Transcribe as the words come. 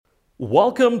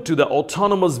Welcome to the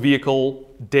Autonomous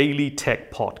Vehicle Daily Tech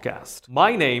Podcast.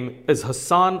 My name is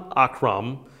Hassan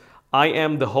Akram. I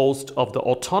am the host of the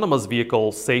Autonomous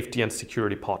Vehicle Safety and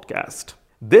Security Podcast.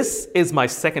 This is my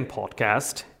second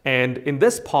podcast, and in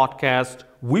this podcast,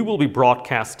 we will be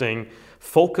broadcasting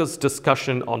focused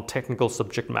discussion on technical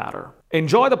subject matter.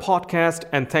 Enjoy the podcast,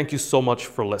 and thank you so much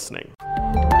for listening.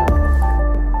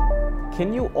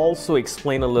 Can you also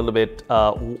explain a little bit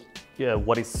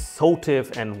what is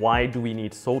SOTIF and why do we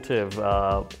need SOTIF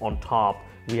on top?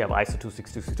 We have ISO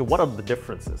 26262. What are the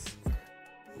differences?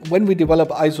 When we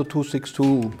developed ISO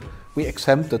 262, we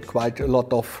exempted quite a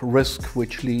lot of risk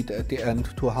which lead at the end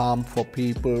to harm for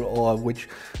people or which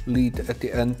lead at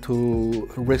the end to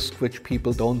risk which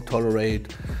people don't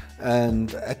tolerate.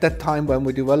 And at that time when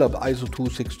we developed ISO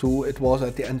 262, it was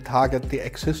at the end target the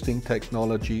existing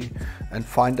technology and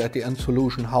find at the end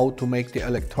solution how to make the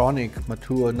electronic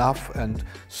mature enough and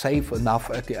safe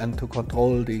enough at the end to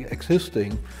control the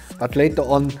existing. But later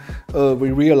on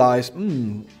we realized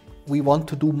we want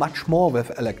to do much more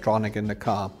with electronic in the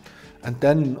car. And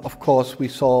then, of course, we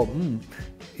saw,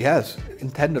 yes,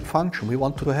 intended function. We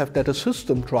want to have that a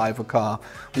system drive a car.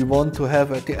 We want to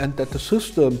have at the end that the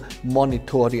system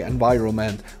monitor the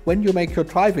environment. When you make your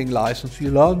driving license,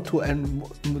 you learn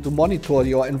to monitor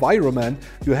your environment.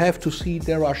 You have to see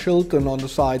there are children on the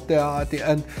side, there are at the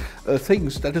end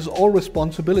things. That is all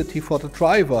responsibility for the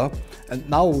driver. And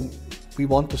now we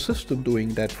want the system doing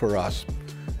that for us.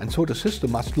 And so the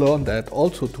system must learn that,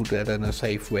 also to that in a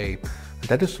safe way. And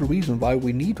that is the reason why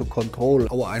we need to control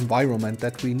our environment,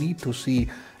 that we need to see,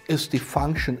 is the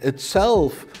function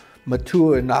itself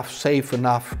mature enough, safe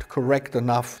enough, correct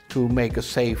enough to make a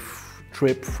safe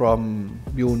trip from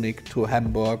Munich to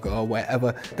Hamburg or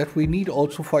wherever. That we need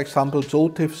also, for example,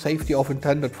 SOTIF, safety of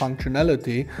intended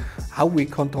functionality, how we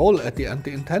control at the end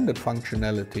the intended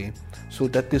functionality, so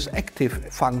that these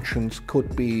active functions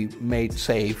could be made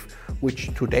safe,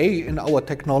 which today in our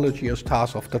technology is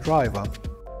task of the driver.